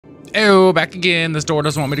Oh, back again. This door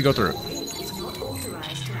doesn't want me to go through. It's not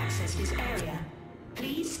authorized to access this area.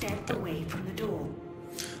 Please step away from the door.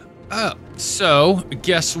 Oh, so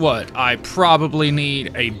guess what? I probably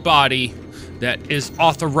need a body that is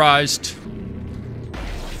authorized.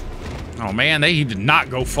 Oh man, they did not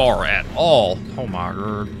go far at all. Oh my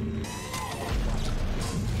god.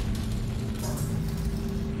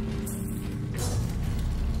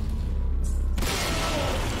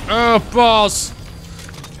 Oh, balls.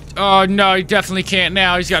 Oh no, he definitely can't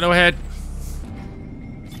now. He's got no head.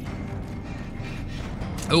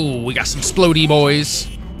 Oh, we got some splody boys.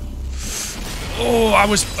 Oh,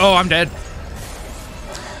 I'm dead.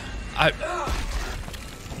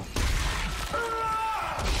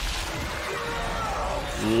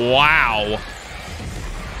 Wow.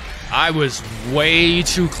 I was way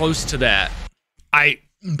too close to that.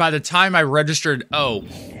 By the time I registered, oh,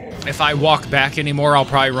 if I walk back anymore, I'll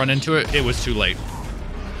probably run into it. It was too late.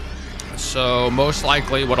 So most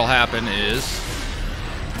likely what'll happen is,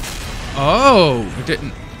 oh, it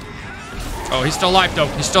didn't. Oh, he's still alive though.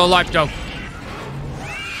 He's still alive though.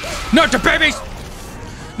 Not the babies!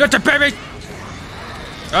 Not the babies!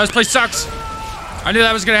 Oh, this place sucks. I knew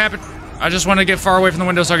that was gonna happen. I just want to get far away from the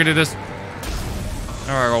window so I can do this.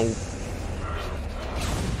 Alright, oh.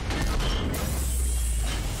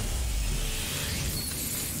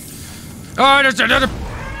 Oh, there's another.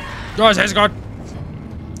 Oh, his head's gone.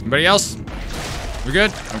 Anybody else? We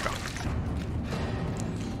good? Okay.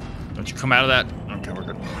 Don't you come out of that. Okay, we're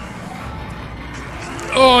good.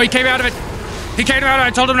 Oh, he came out of it. He came out of it.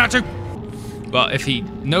 I told him not to. Well, if he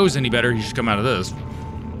knows any better, he should come out of this.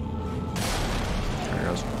 There he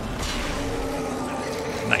goes.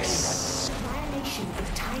 Nice.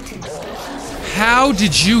 How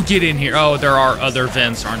did you get in here? Oh, there are other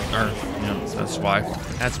vents, aren't there? Yeah, that's why.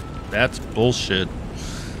 That's bullshit.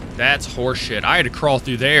 That's horseshit. I had to crawl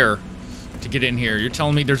through there to get in here. You're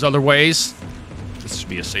telling me there's other ways? This should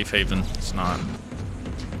be a safe haven. It's not.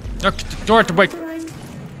 Look, the door at the wait.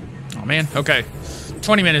 Oh man. Okay.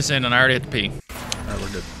 20 minutes in and I already had to pee. Alright, we're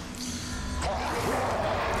good.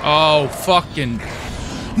 Oh, fucking.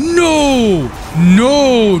 No!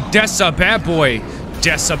 No! That's a bad boy.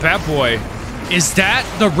 That's a bad boy. Is that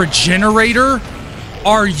the regenerator?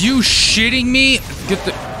 Are you shitting me? Get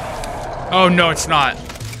the. Oh no, it's not.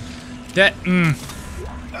 That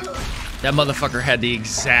motherfucker had the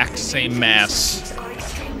exact same mass.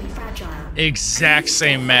 Exact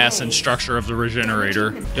same mass and structure of the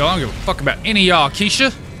regenerator. Yo, I don't give a fuck about any of y'all,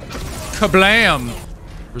 Keisha. Kablam.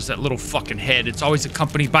 Where's that little fucking head? It's always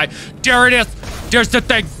accompanied by. There it is. There's the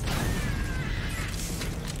thing.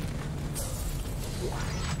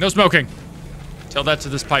 No smoking. Tell that to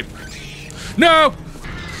this pipe. No!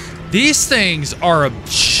 These things are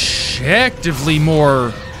objectively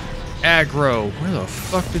more aggro. Where the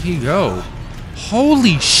fuck did he go?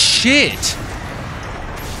 Holy shit!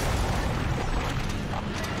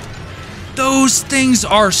 Those things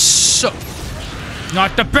are so...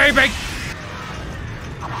 Not the baby!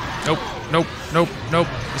 Nope, nope, nope, nope.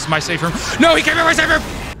 This is my safe room. No, he came in my safe room!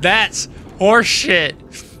 That's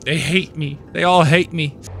horseshit. They hate me. They all hate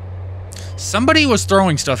me. Somebody was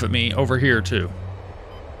throwing stuff at me over here, too.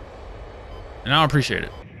 And I don't appreciate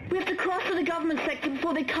it. We have to cross to the government sector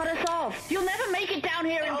before they cut us off. You'll never make it down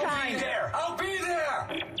here in time. I'll be there. I'll be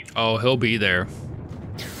there. Oh, he'll be there.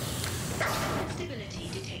 Stability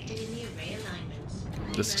detected in the array alignments.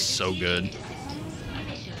 This is so good.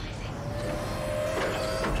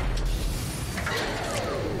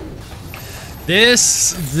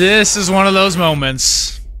 This is one of those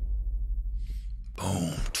moments.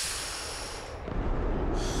 Boom.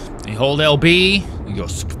 You hold LB, you go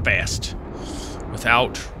super fast.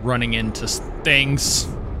 Without running into things.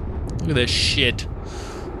 Look at this shit.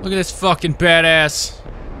 Look at this fucking badass.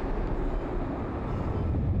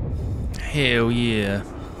 Hell yeah.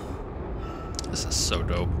 This is so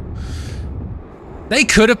dope. They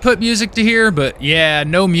could have put music to here, but yeah,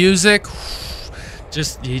 no music.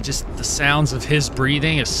 Just the sounds of his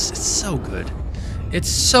breathing is it's so good. It's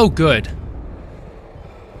so good.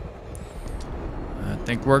 I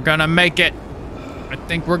think we're gonna make it. I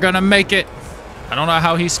think we're gonna make it. I don't know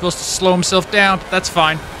how he's supposed to slow himself down, but that's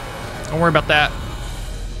fine. Don't worry about that.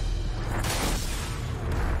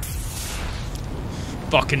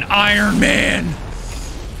 Fucking Iron Man!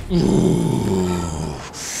 Ooh.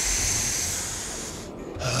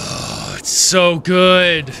 Oh, it's so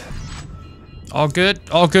good. All good?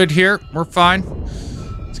 All good here. We're fine.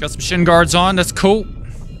 He's got some shin guards on. That's cool.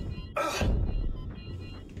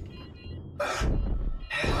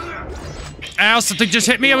 Ow, something just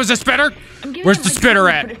hit me. It was a spitter. Where's the spitter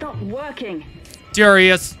at? But it's not working. There he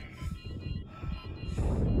is.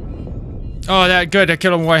 Oh, that good. I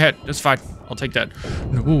killed him way ahead. That's fine. I'll take that.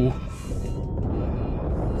 No.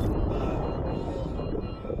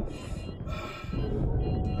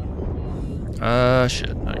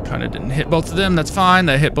 Shit. I kind of didn't hit both of them. That's fine.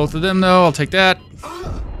 I hit both of them, though. I'll take that.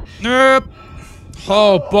 Nope.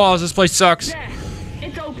 Oh, balls. This place sucks. There.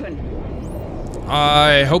 It's open.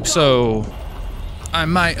 I hope so.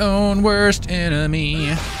 I'm my own worst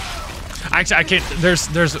enemy. Actually, I can't. There's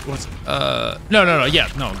what's no, yeah,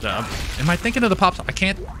 no. Am I thinking of the pop song? I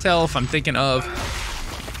can't tell if I'm thinking of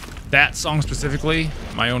that song specifically,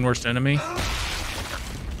 My Own Worst Enemy,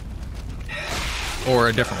 or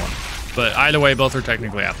a different one. But either way, both are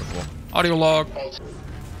technically applicable. Audio log.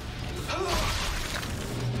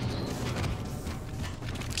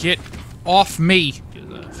 Get off me.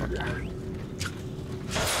 Fuck you.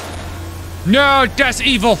 No, that's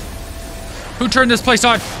evil. Who turned this place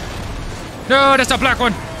on? No, that's a black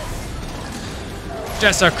one.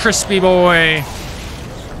 That's a crispy boy.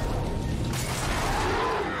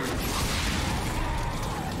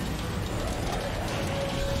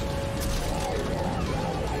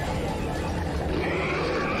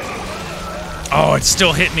 Oh, it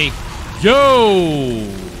still hit me. Yo!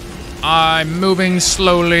 I'm moving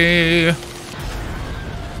slowly.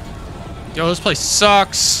 Yo, this place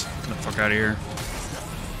sucks. Get the fuck out of here.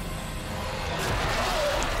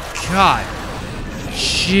 God.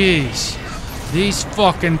 Jeez. These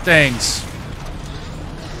fucking things.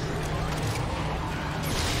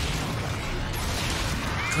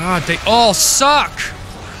 God, they all suck.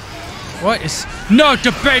 What is... No,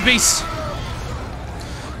 the babies!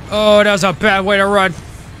 Oh, that was a bad way to run.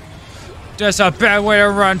 That's a bad way to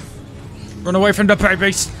run. Run away from the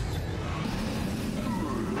babies.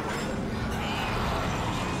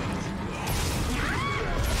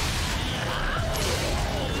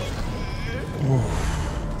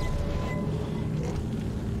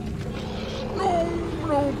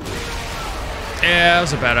 Yeah, that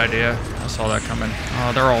was a bad idea. I saw that coming.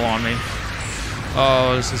 Oh, they're all on me.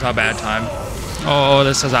 Oh, this is a bad time. Oh,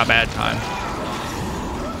 this is a bad time.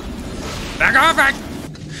 Back off, back!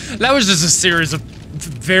 That was just a series of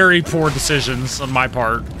very poor decisions on my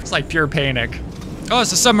part. It's like pure panic. Oh,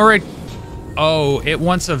 it's a submarine. Oh, it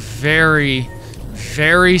wants a very,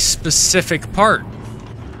 very specific part.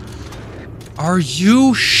 Are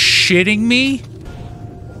you shitting me?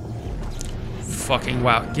 Fucking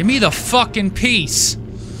wow. Give me the fucking piece.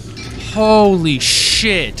 Holy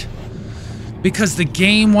shit. Because the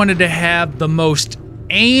game wanted to have the most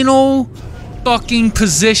anal fucking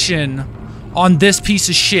position on this piece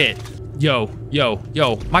of shit. Yo.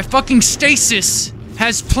 My fucking stasis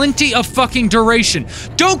has plenty of fucking duration.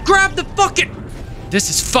 Don't grab the fucking... This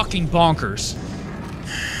is fucking bonkers.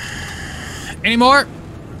 Any more?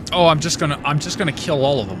 Oh, I'm just gonna kill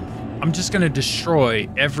all of them. I'm just gonna destroy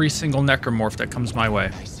every single necromorph that comes my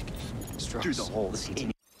way.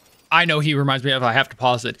 I know he reminds me of, I have to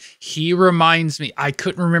pause it. He reminds me, I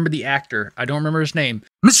couldn't remember the actor. I don't remember his name.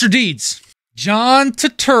 Mr. Deeds. John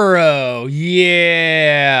Turturro.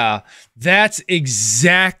 Yeah. That's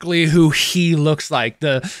exactly who he looks like.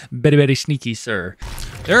 The very, very sneaky sir.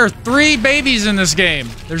 There are 3 babies in this game.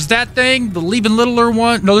 There's that thing, the even littler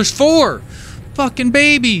one. No, there's 4 fucking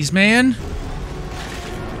babies, man.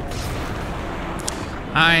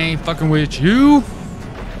 I ain't fucking with you.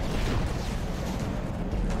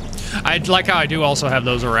 I like how I do also have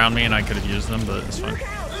those around me and I could have used them, but it's fine. Look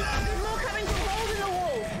out! There's more coming from holes in the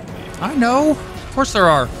wall. I know. Of course there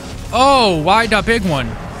are. Oh, why the big one?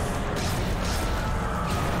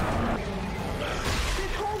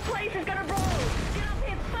 This whole place is gonna roll. Get up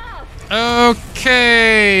here fast.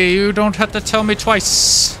 Okay, you don't have to tell me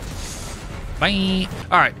twice. Bye.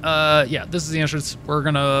 All right, yeah, this is the entrance. We're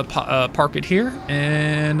gonna park it here,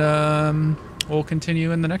 and we'll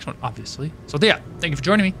continue in the next one, obviously. So yeah, thank you for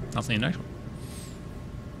joining me. I'll see you in the next one.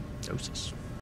 Doses.